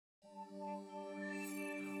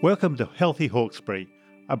Welcome to Healthy Hawkesbury,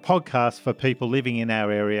 a podcast for people living in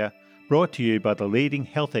our area, brought to you by the leading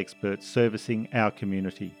health experts servicing our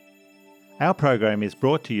community. Our program is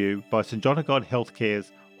brought to you by St John of God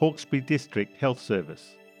Healthcare's Hawkesbury District Health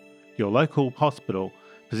Service, your local hospital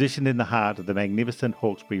positioned in the heart of the magnificent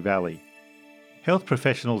Hawkesbury Valley. Health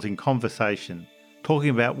professionals in conversation, talking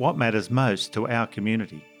about what matters most to our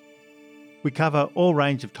community. We cover all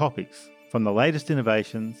range of topics, from the latest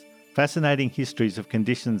innovations, fascinating histories of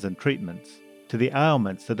conditions and treatments, to the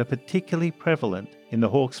ailments that are particularly prevalent in the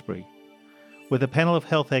Hawkesbury. With a panel of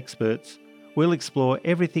health experts, we'll explore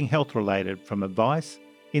everything health-related from advice,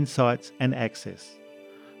 insights and access.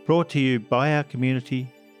 Brought to you by our community,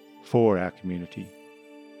 for our community.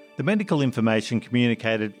 The medical information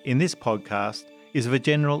communicated in this podcast is of a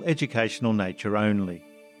general educational nature only.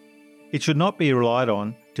 It should not be relied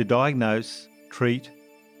on to diagnose, treat,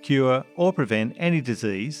 cure or prevent any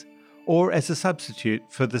disease, or as a substitute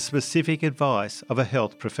for the specific advice of a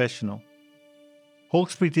health professional.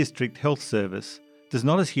 Hawkesbury District Health Service does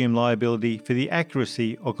not assume liability for the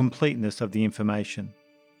accuracy or completeness of the information.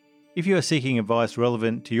 If you are seeking advice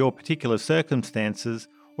relevant to your particular circumstances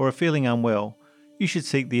or are feeling unwell, you should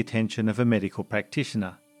seek the attention of a medical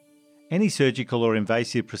practitioner. Any surgical or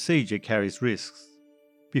invasive procedure carries risks.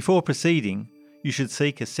 Before proceeding, you should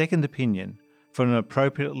seek a second opinion from an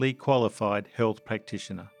appropriately qualified health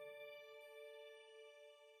practitioner.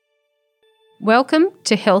 Welcome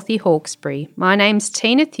to Healthy Hawkesbury. My name's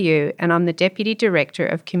Tina Thew and I'm the Deputy Director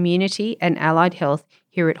of Community and Allied Health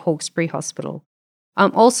here at Hawkesbury Hospital.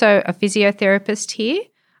 I'm also a physiotherapist here,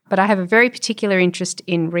 but I have a very particular interest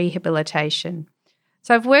in rehabilitation.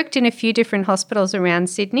 So I've worked in a few different hospitals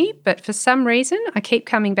around Sydney, but for some reason I keep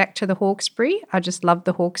coming back to the Hawkesbury. I just love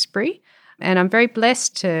the Hawkesbury and I'm very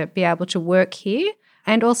blessed to be able to work here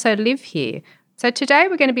and also live here. So today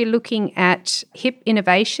we're going to be looking at hip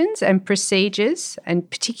innovations and procedures and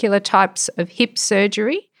particular types of hip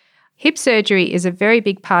surgery. Hip surgery is a very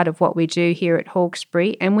big part of what we do here at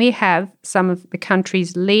Hawkesbury, and we have some of the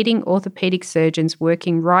country's leading orthopaedic surgeons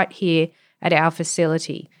working right here at our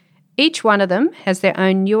facility. Each one of them has their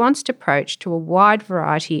own nuanced approach to a wide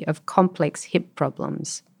variety of complex hip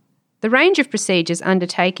problems. The range of procedures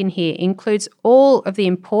undertaken here includes all of the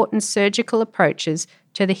important surgical approaches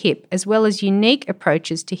to the hip, as well as unique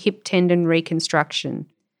approaches to hip tendon reconstruction.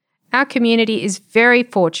 Our community is very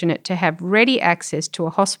fortunate to have ready access to a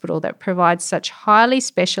hospital that provides such highly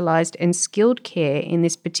specialised and skilled care in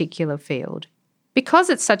this particular field. Because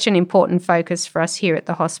it's such an important focus for us here at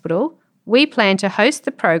the hospital, we plan to host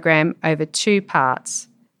the program over 2 parts.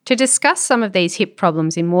 To discuss some of these hip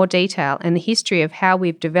problems in more detail and the history of how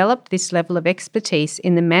we've developed this level of expertise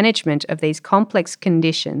in the management of these complex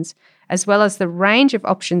conditions, as well as the range of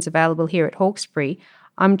options available here at Hawkesbury,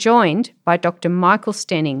 I'm joined by Dr. Michael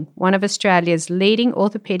Stenning, one of Australia's leading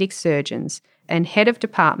orthopaedic surgeons and head of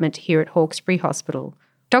department here at Hawkesbury Hospital.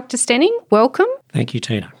 Dr. Stenning, welcome. Thank you,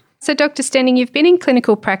 Tina. So, Dr. Stenning, you've been in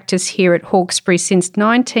clinical practice here at Hawkesbury since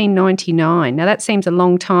 1999. Now, that seems a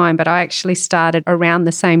long time, but I actually started around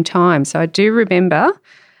the same time. So I do remember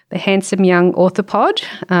the handsome young orthopod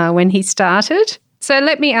when he started. So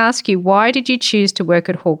let me ask you, why did you choose to work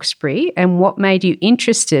at Hawkesbury and what made you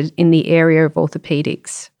interested in the area of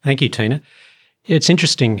orthopaedics? Thank you, Tina. It's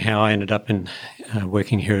interesting how I ended up in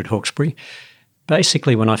working here at Hawkesbury.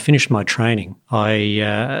 Basically, when I finished my training,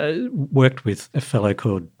 I worked with a fellow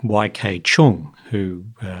called Y.K. Chung, who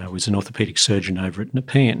was an orthopaedic surgeon over at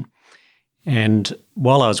Nepean. And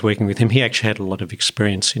while I was working with him, he actually had a lot of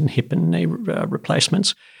experience in hip and knee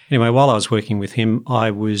replacements. Anyway, while I was working with him,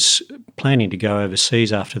 I was planning to go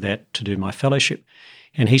overseas after that to do my fellowship.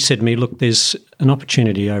 And he said to me, look, there's an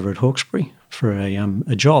opportunity over at Hawkesbury for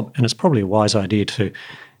a job, and it's probably a wise idea to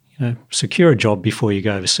secure a job before you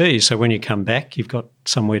go overseas. So when you come back, you've got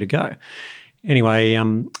somewhere to go. Anyway,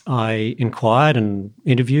 I inquired and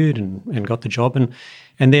interviewed and got the job,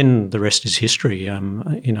 and then the rest is history.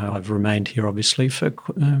 I've remained here obviously for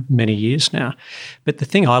many years now. But the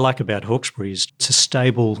thing I like about Hawkesbury is it's a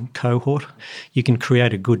stable cohort. You can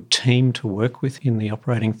create a good team to work with in the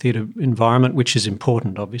operating theatre environment, which is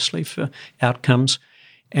important obviously for outcomes.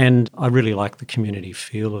 And I really like the community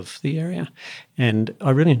feel of the area. And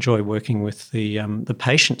I really enjoy working with the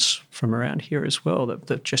patients from around here as well,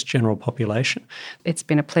 the just general population. It's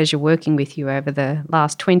been a pleasure working with you over the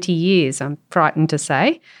last 20 years, I'm frightened to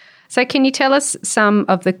say. So can you tell us some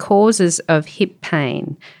of the causes of hip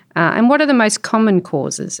pain? And what are the most common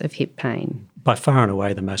causes of hip pain? By far and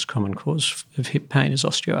away, the most common cause of hip pain is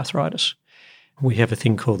osteoarthritis. We have a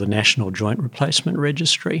thing called the National Joint Replacement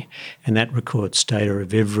Registry, and that records data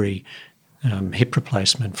of every hip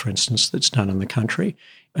replacement, for instance, that's done in the country.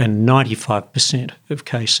 And 95% of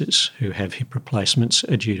cases who have hip replacements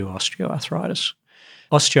are due to osteoarthritis.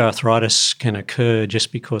 Osteoarthritis can occur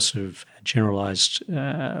just because of generalised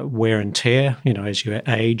wear and tear. As you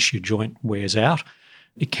age, your joint wears out.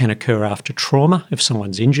 It can occur after trauma. If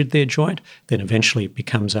someone's injured their joint, then eventually it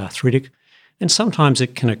becomes arthritic. And sometimes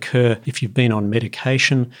it can occur if you've been on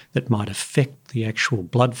medication that might affect the actual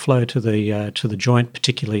blood flow to the joint,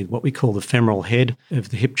 particularly what we call the femoral head of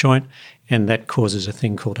the hip joint, and that causes a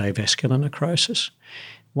thing called avascular necrosis.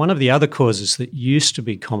 One of the other causes that used to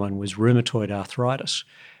be common was rheumatoid arthritis.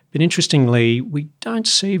 But interestingly, we don't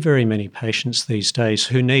see very many patients these days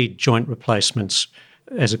who need joint replacements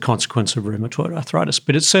as a consequence of rheumatoid arthritis,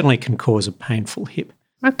 but it certainly can cause a painful hip.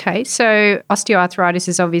 Okay, so osteoarthritis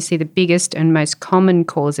is obviously the biggest and most common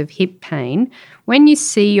cause of hip pain. When you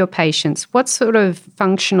see your patients, what sort of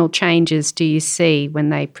functional changes do you see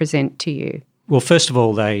when they present to you? Well, first of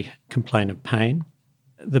all, they complain of pain.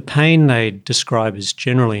 The pain they describe is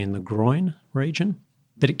generally in the groin region,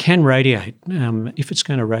 but it can radiate. If it's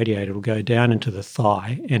going to radiate, it'll go down into the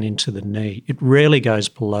thigh and into the knee. It rarely goes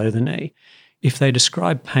below the knee. If they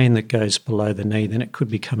describe pain that goes below the knee, then it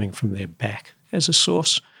could be coming from their back as a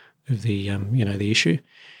source of the issue.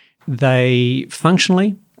 They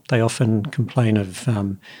often complain of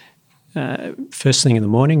first thing in the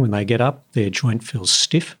morning when they get up, their joint feels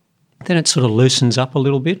stiff. Then it sort of loosens up a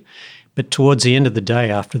little bit. But towards the end of the day,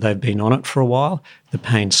 after they've been on it for a while, the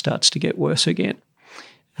pain starts to get worse again.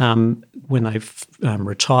 When they've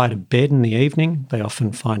retired to bed in the evening, they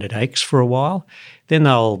often find it aches for a while. Then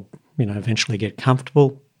they'll eventually get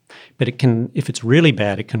comfortable. But it can, if it's really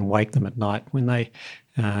bad, it can wake them at night when they,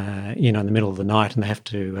 in the middle of the night, and they have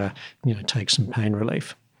to, take some pain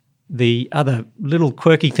relief. The other little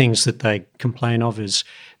quirky things that they complain of is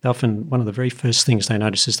one of the very first things they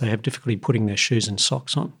notice is they have difficulty putting their shoes and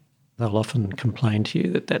socks on. They'll often complain to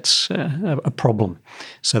you that that's a problem.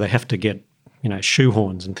 So they have to get,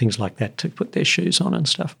 shoehorns and things like that to put their shoes on and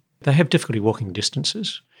stuff. They have difficulty walking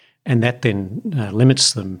distances, and that then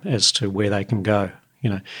limits them as to where they can go.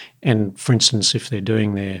 And for instance, if they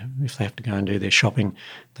have to go and do their shopping,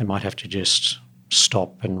 they might have to just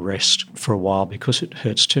stop and rest for a while because it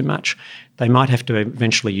hurts too much. They might have to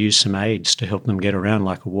eventually use some aids to help them get around,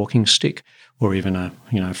 like a walking stick or even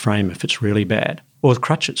a frame if it's really bad, or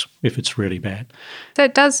crutches if it's really bad. So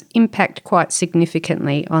it does impact quite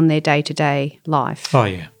significantly on their day-to-day life. Oh,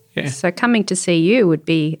 yeah. So coming to see you would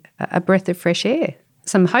be a breath of fresh air,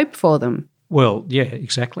 some hope for them. Well, yeah,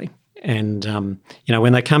 exactly. And,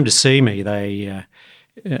 when they come to see me, they,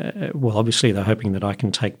 obviously they're hoping that I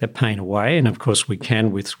can take the pain away. And, of course, we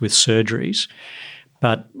can with surgeries.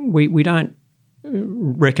 But we don't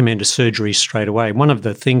recommend a surgery straight away. One of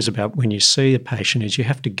the things about when you see a patient is you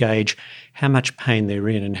have to gauge how much pain they're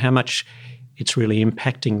in and how much it's really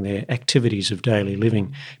impacting their activities of daily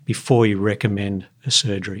living before you recommend a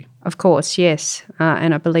surgery. Of course, yes.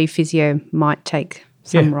 And I believe physio might take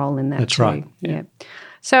some role in that that's too. Right. Yeah.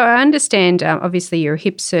 So I understand, obviously, you're a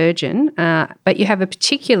hip surgeon, but you have a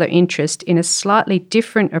particular interest in a slightly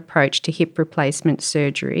different approach to hip replacement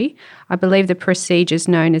surgery. I believe the procedure is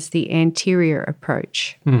known as the anterior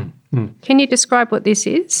approach. Can you describe what this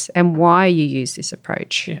is and why you use this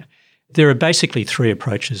approach? Yeah. There are basically three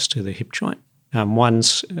approaches to the hip joint.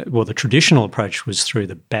 The traditional approach was through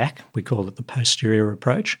the back. We call it the posterior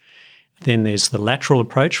approach. Then there's the lateral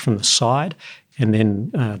approach from the side, and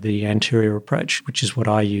then the anterior approach, which is what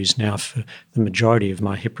I use now for the majority of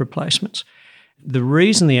my hip replacements. The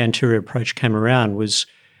reason the anterior approach came around was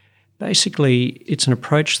basically it's an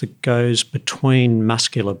approach that goes between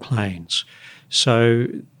muscular planes. So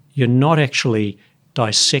you're not actually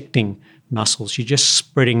dissecting muscles, you're just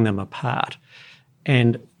spreading them apart.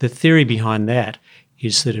 And the theory behind that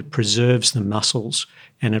is that it preserves the muscles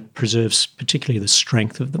and it preserves particularly the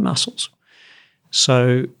strength of the muscles.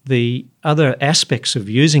 So the other aspects of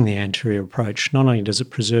using the anterior approach, not only does it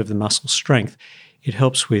preserve the muscle strength, it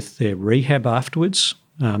helps with their rehab afterwards.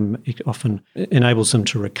 It often enables them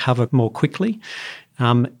to recover more quickly.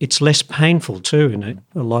 It's less painful too in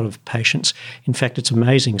a lot of patients. In fact, it's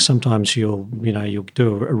amazing. Sometimes you'll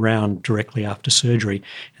do a round directly after surgery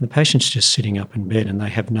and the patient's just sitting up in bed and they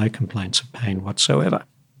have no complaints of pain whatsoever.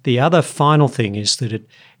 The other final thing is that it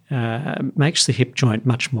makes the hip joint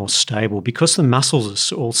much more stable because the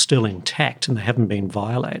muscles are all still intact and they haven't been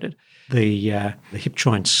violated. The hip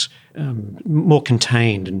joint's more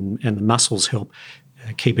contained and the muscles help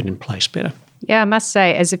keep it in place better. Yeah, I must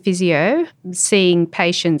say, as a physio, seeing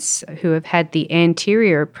patients who have had the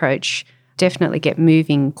anterior approach definitely get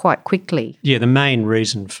moving quite quickly. Yeah, the main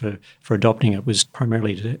reason for adopting it was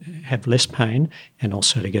primarily to have less pain and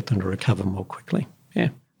also to get them to recover more quickly. Yeah.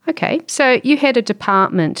 Okay, so you head a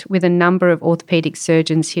department with a number of orthopaedic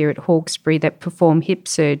surgeons here at Hawkesbury that perform hip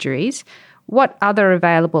surgeries. What other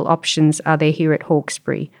available options are there here at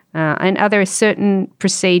Hawkesbury? And are there certain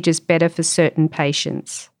procedures better for certain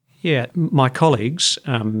patients? Yeah, my colleagues,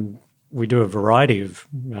 we do a variety of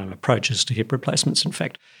approaches to hip replacements. In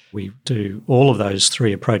fact, we do all of those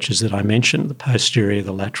three approaches that I mentioned, the posterior,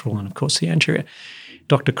 the lateral, and of course the anterior.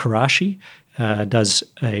 Dr. Karashi does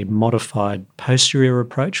a modified posterior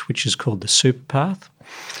approach, which is called the SuperPath.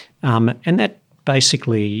 And that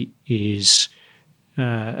basically is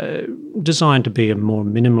designed to be a more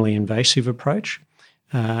minimally invasive approach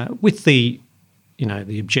with the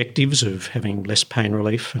objectives of having less pain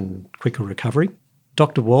relief and quicker recovery.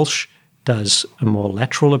 Dr. Walsh does a more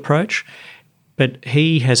lateral approach, but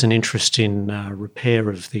he has an interest in repair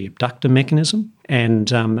of the abductor mechanism. And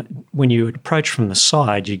when you approach from the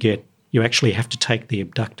side, you actually have to take the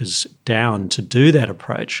abductors down to do that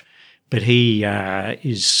approach. But he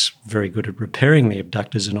is very good at repairing the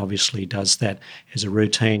abductors and obviously does that as a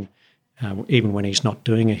routine, even when he's not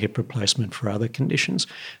doing a hip replacement for other conditions.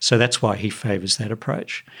 So that's why he favours that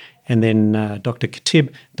approach. And then Dr.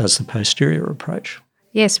 Khatib does the posterior approach.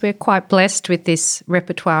 Yes, we're quite blessed with this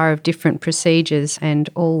repertoire of different procedures and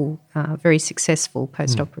all very successful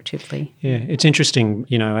post-operatively. Yeah, it's interesting,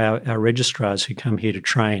 our registrars who come here to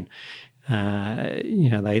train,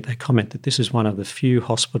 they comment that this is one of the few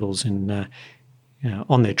hospitals on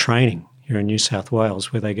their training here in New South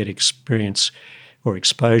Wales where they get experience or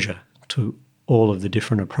exposure to all of the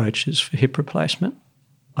different approaches for hip replacement.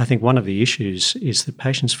 I think one of the issues is that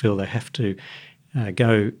patients feel they have to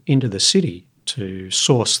go into the city to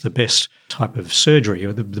source the best type of surgery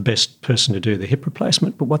or the best person to do the hip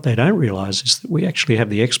replacement. But what they don't realise is that we actually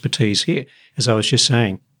have the expertise here. As I was just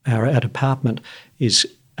saying, our department is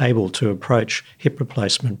able to approach hip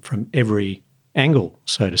replacement from every angle,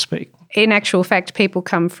 so to speak. In actual fact, people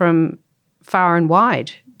come from far and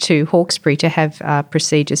wide to Hawkesbury to have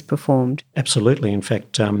procedures performed. Absolutely. In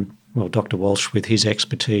fact, Dr. Walsh, with his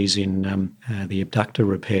expertise in the abductor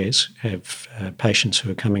repairs, have patients who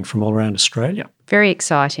are coming from all around Australia. Very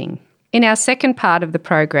exciting. In our second part of the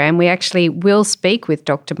program, we actually will speak with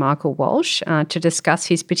Dr. Michael Walsh to discuss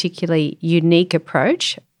his particularly unique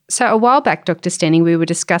approach. So a while back, Dr. Stenning, we were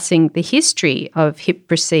discussing the history of hip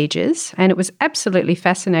procedures, and it was absolutely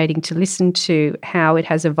fascinating to listen to how it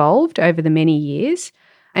has evolved over the many years.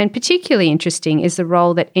 And particularly interesting is the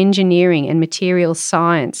role that engineering and material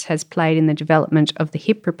science has played in the development of the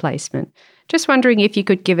hip replacement. Just wondering if you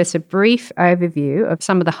could give us a brief overview of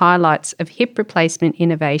some of the highlights of hip replacement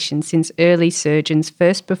innovation since early surgeons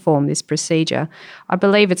first performed this procedure. I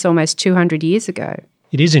believe it's almost 200 years ago.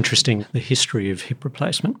 It is interesting, the history of hip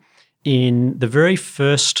replacement. In the very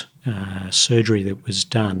first surgery that was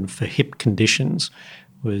done for hip conditions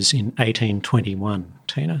was in 1821,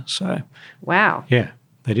 Tina. So, wow. Yeah.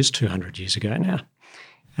 That is 200 years ago now,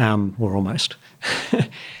 or almost.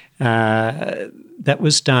 That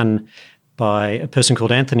was done by a person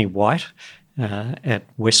called Anthony White at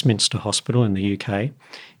Westminster Hospital in the UK.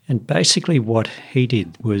 And basically what he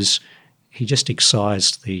did was he just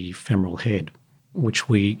excised the femoral head, which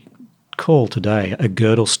we call today a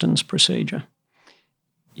Girdleston's procedure.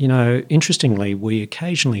 Interestingly, we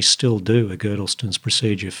occasionally still do a Girdleston's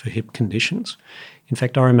procedure for hip conditions. In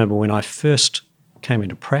fact, I remember when I first came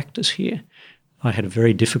into practice here, I had a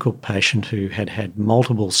very difficult patient who had had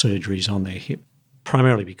multiple surgeries on their hip,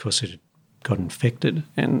 primarily because it had got infected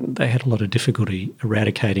and they had a lot of difficulty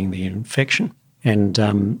eradicating the infection. And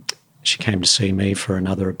she came to see me for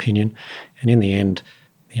another opinion. And in the end,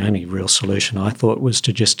 the only real solution I thought was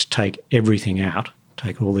to just take everything out,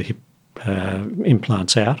 take all the hip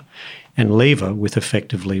implants out and leave her with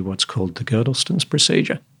effectively what's called the Girdleston's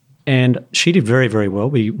procedure. And she did very, very well.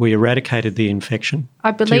 We eradicated the infection.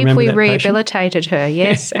 I believe we rehabilitated her,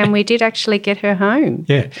 yes, and we did actually get her home.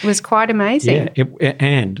 Yeah. It was quite amazing. Yeah,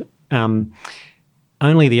 and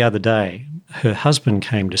only the other day, her husband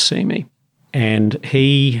came to see me, and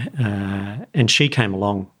she came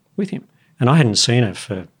along with him. And I hadn't seen her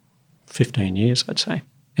for 15 years, I'd say,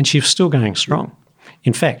 and she was still going strong.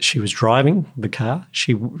 In fact, she was driving the car.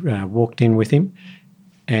 She walked in with him,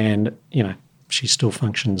 and, she still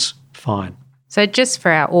functions fine. So just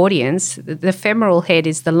for our audience, the femoral head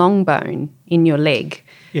is the long bone in your leg.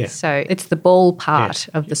 Yeah. So it's the ball part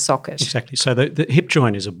of the socket. Exactly. So the hip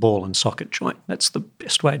joint is a ball and socket joint. That's the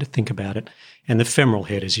best way to think about it. And the femoral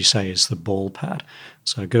head, as you say, is the ball part.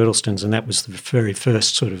 So Girdleston's, and that was the very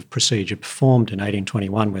first sort of procedure performed in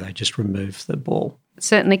 1821 where they just removed the ball.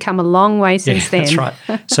 Certainly come a long way since then. That's right.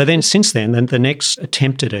 So then since then, the next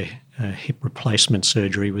attempt at a hip replacement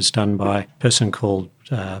surgery was done by a person called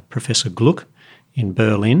Professor Gluck in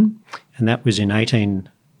Berlin, and that was in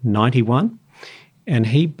 1891. And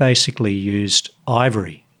he basically used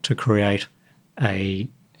ivory to create a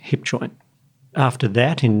hip joint. After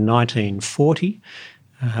that, in 1940,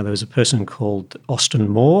 there was a person called Austin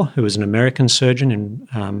Moore, who was an American surgeon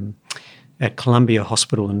at Columbia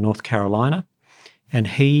Hospital in North Carolina, and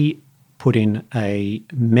he put in a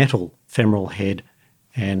metal femoral head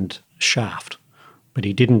and shaft, but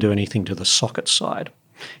he didn't do anything to the socket side,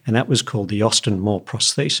 and that was called the Austin Moore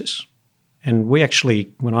prosthesis. And we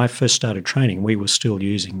actually, when I first started training, we were still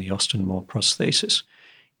using the Austin Moore prosthesis.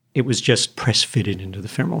 It was just press-fitted into the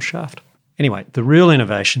femoral shaft. Anyway, the real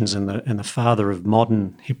innovations and the father of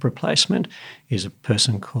modern hip replacement is a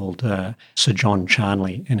person called Sir John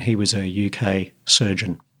Charnley, and he was a UK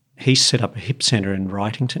surgeon. He set up a hip centre in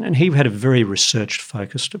Wrightington, and he had a very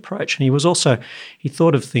research-focused approach. And he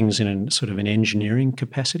thought of things in a sort of an engineering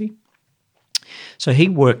capacity. So he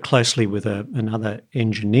worked closely with another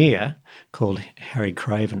engineer called Harry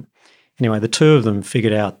Craven. Anyway, the two of them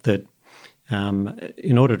figured out that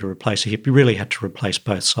in order to replace a hip, you really had to replace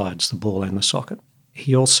both sides, the ball and the socket.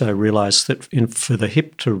 He also realised that for the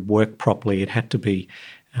hip to work properly, it had to be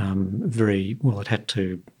it had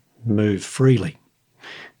to move freely.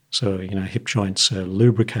 So, hip joints are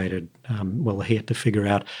lubricated. He had to figure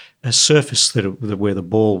out a surface where the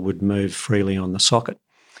ball would move freely on the socket.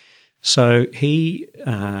 So he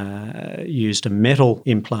used a metal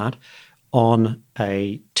implant on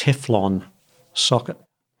a Teflon socket.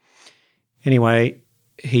 Anyway,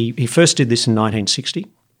 he first did this in 1960,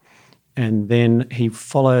 and then he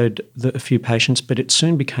followed a few patients, but it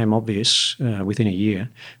soon became obvious within a year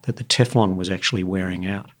that the Teflon was actually wearing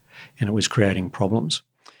out and it was creating problems.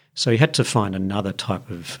 So he had to find another type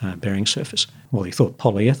of bearing surface. Well, he thought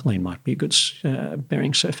polyethylene might be a good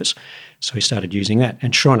bearing surface, so he started using that.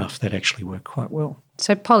 And sure enough, that actually worked quite well.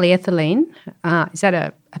 So polyethylene, is that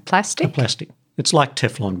a plastic? A plastic. It's like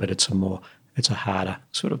Teflon, but it's a harder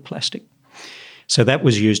sort of plastic. So that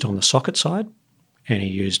was used on the socket side, and he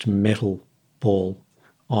used metal ball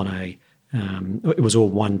on it was all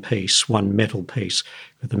one metal piece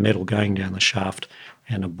with the metal going down the shaft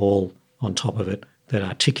and a ball on top of it that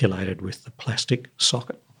articulated with the plastic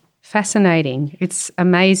socket. Fascinating. It's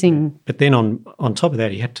amazing. But then on top of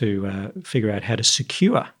that, he had to figure out how to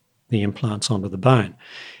secure the implants onto the bone.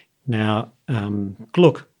 Now,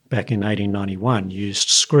 Gluck, back in 1891, used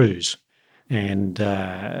screws, and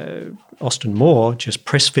Austin Moore just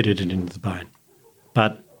press-fitted it into the bone.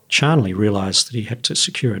 But Charnley realised that he had to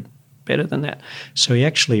secure it better than that. So he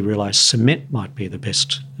actually realised cement might be the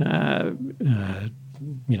best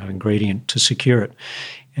ingredient to secure it.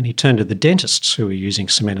 And he turned to the dentists who were using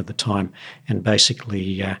cement at the time and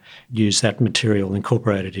basically used that material,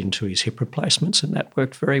 incorporated into his hip replacements, and that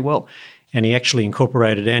worked very well. And he actually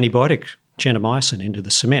incorporated antibiotic gentamicin into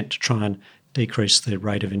the cement to try and decrease the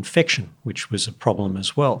rate of infection, which was a problem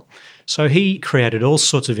as well. So he created all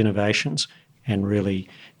sorts of innovations, and really,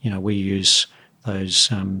 we use those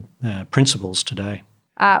principles today.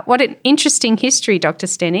 What an interesting history, Dr.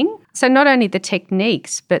 Stenning. So not only the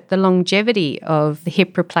techniques, but the longevity of the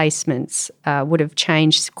hip replacements would have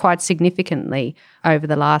changed quite significantly over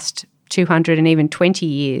the last 200 and even 20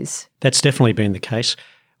 years. That's definitely been the case.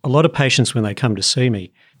 A lot of patients, when they come to see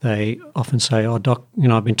me, they often say, "Oh, doc,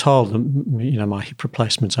 I've been told that, my hip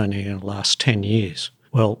replacement's only going to last 10 years.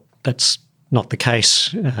 Well, that's not the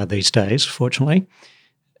case these days, fortunately.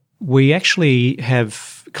 We actually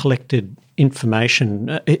have collected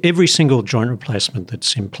information. Every single joint replacement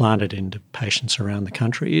that's implanted into patients around the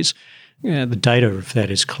country is, the data of that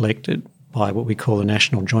is collected by what we call the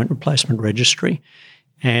National Joint Replacement Registry,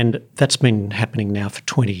 and that's been happening now for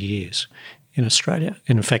 20 years in Australia.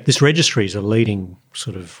 And in fact, this registry is a leading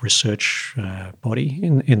sort of research body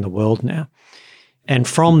in the world now. And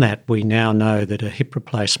from that, we now know that a hip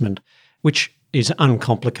replacement, which is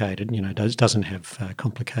uncomplicated, doesn't have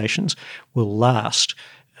complications, will last.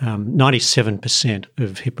 97%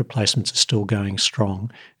 of hip replacements are still going strong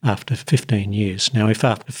after 15 years. Now, if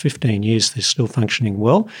after 15 years they're still functioning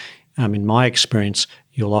well, in my experience,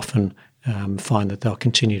 you'll often find that they'll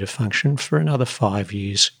continue to function for another 5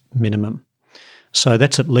 years minimum. So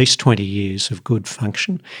that's at least 20 years of good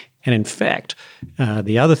function. And in fact,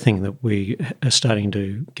 the other thing that we are starting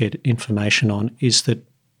to get information on is that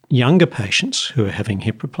younger patients who are having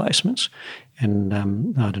hip replacements, and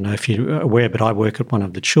I don't know if you're aware, but I work at one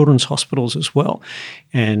of the children's hospitals as well,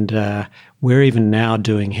 and we're even now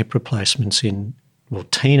doing hip replacements in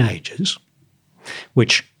teenagers,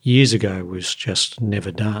 which years ago was just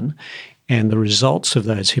never done. And the results of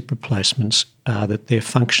those hip replacements are that they're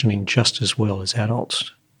functioning just as well as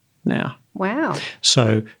adults now. Wow.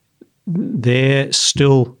 So they're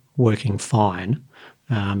still working fine,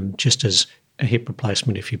 just as a hip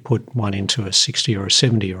replacement, if you put one into a 60 or a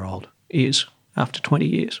 70-year-old, is after 20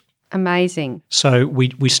 years. Amazing. So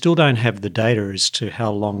we still don't have the data as to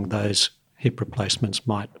how long those hip replacements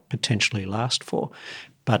might potentially last for,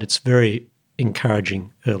 but it's very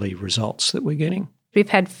encouraging early results that we're getting. We've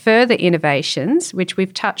had further innovations, which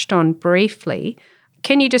we've touched on briefly.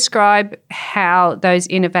 Can you describe how those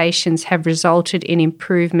innovations have resulted in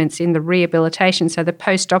improvements in the rehabilitation, so the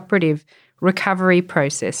post-operative recovery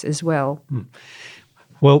process as well?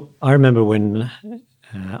 Well, I remember when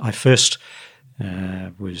I first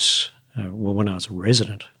when I was a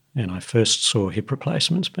resident and I first saw hip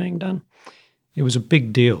replacements being done, it was a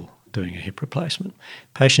big deal doing a hip replacement.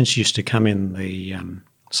 Patients used to come in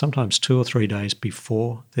sometimes 2 or 3 days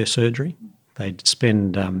before their surgery. They'd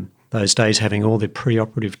spend those days having all their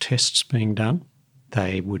pre-operative tests being done.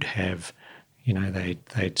 They would have,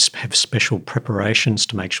 they'd have special preparations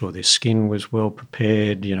to make sure their skin was well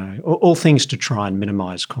prepared, all things to try and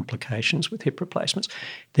minimise complications with hip replacements.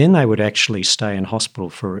 Then they would actually stay in hospital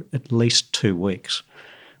for at least 2 weeks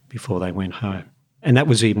before they went home. And that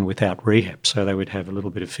was even without rehab. So they would have a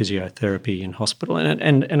little bit of physiotherapy in hospital.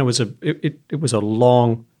 And it was a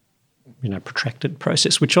long, protracted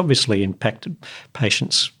process, which obviously impacted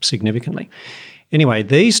patients significantly. Anyway,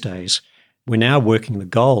 these days, we're now working, the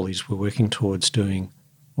goal is we're working towards doing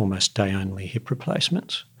almost day-only hip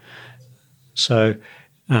replacements. So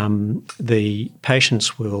the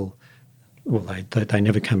patients will, they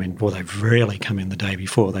never come in, they rarely come in the day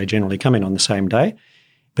before. They generally come in on the same day.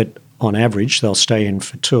 But on average, they'll stay in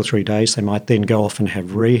for 2 or 3 days. They might then go off and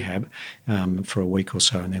have rehab for a week or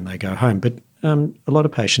so, and then they go home. But a lot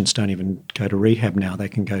of patients don't even go to rehab now. They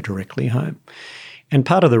can go directly home. And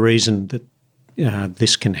part of the reason that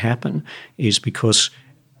this can happen is because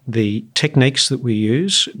the techniques that we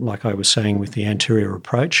use, like I was saying with the anterior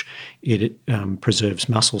approach, it preserves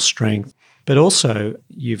muscle strength. But also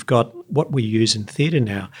you've got what we use in theatre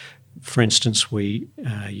now. For instance, we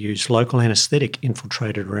use local anaesthetic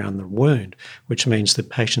infiltrated around the wound, which means that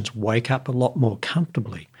patients wake up a lot more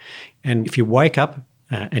comfortably. And if you wake up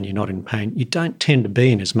and you're not in pain, you don't tend to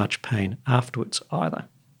be in as much pain afterwards either.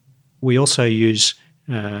 We also use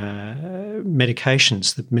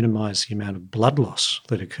medications that minimise the amount of blood loss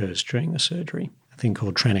that occurs during the surgery, a thing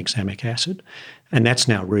called tranexamic acid, and that's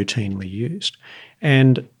now routinely used.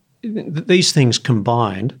 And these things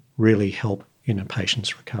combined really help in a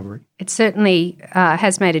patient's recovery. It certainly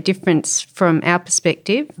has made a difference from our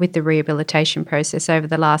perspective with the rehabilitation process over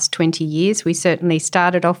the last 20 years. We certainly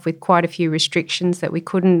started off with quite a few restrictions that we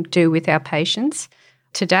couldn't do with our patients.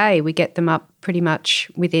 Today, we get them up pretty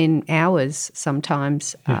much within hours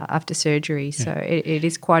sometimes after surgery. So it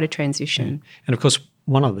is quite a transition. Yeah. And of course,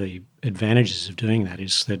 one of the advantages of doing that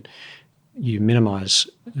is that you minimise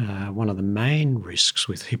one of the main risks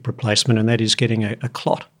with hip replacement, and that is getting a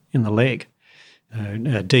clot in the leg.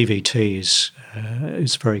 DVT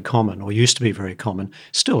is very common, or used to be very common,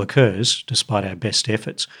 still occurs despite our best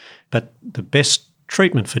efforts. But the best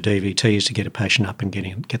treatment for DVT is to get a patient up and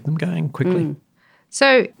get them going quickly.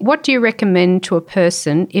 So what do you recommend to a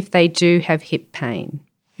person if they do have hip pain?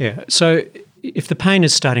 Yeah, so if the pain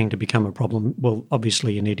is starting to become a problem, well,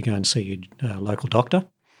 obviously you need to go and see your local doctor.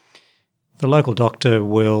 The local doctor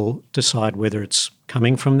will decide whether it's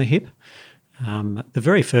coming from the hip. The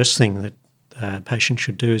very first thing that a patient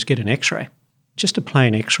should do is get an x-ray. Just a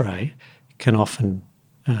plain x-ray can often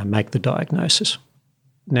make the diagnosis.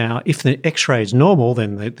 Now, if the x-ray is normal,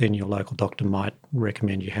 then your local doctor might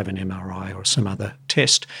recommend you have an MRI or some other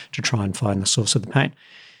test to try and find the source of the pain.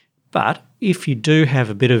 But if you do have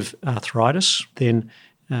a bit of arthritis, then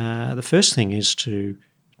the first thing is to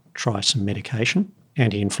try some medication.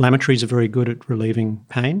 Anti-inflammatories are very good at relieving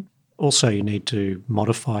pain. Also, you need to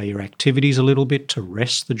modify your activities a little bit to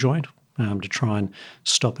rest the joint, to try and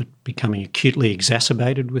stop it becoming acutely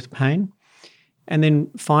exacerbated with pain. And then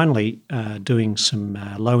finally, doing some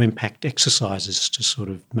low-impact exercises to sort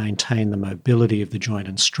of maintain the mobility of the joint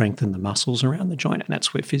and strengthen the muscles around the joint, and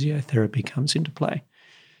that's where physiotherapy comes into play.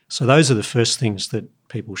 So those are the first things that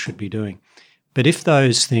people should be doing. But if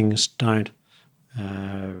those things don't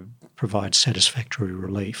provide satisfactory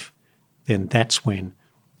relief, then that's when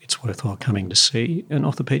it's worthwhile coming to see an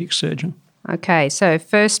orthopaedic surgeon. Okay, so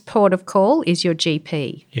first port of call is your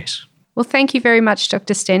GP. Yes. Well, thank you very much,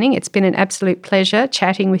 Dr. Stenning. It's been an absolute pleasure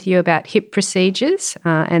chatting with you about hip procedures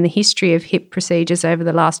and the history of hip procedures over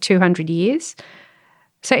the last 200 years.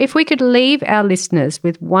 So if we could leave our listeners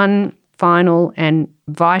with one final and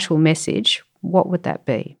vital message, what would that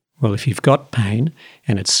be? Well, if you've got pain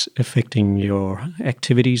and it's affecting your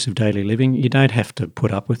activities of daily living, you don't have to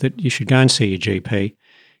put up with it. You should go and see your GP,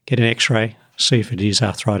 get an x-ray, see if it is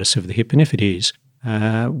arthritis of the hip. And if it is,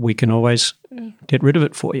 we can always get rid of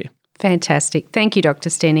it for you. Fantastic. Thank you,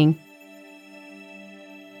 Dr. Stenning.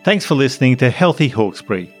 Thanks for listening to Healthy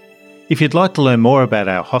Hawkesbury. If you'd like to learn more about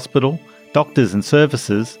our hospital, doctors and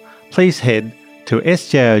services, please head to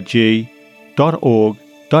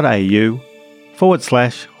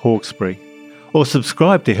sjog.org.au/Hawkesbury or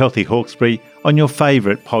subscribe to Healthy Hawkesbury on your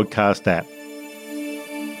favourite podcast app.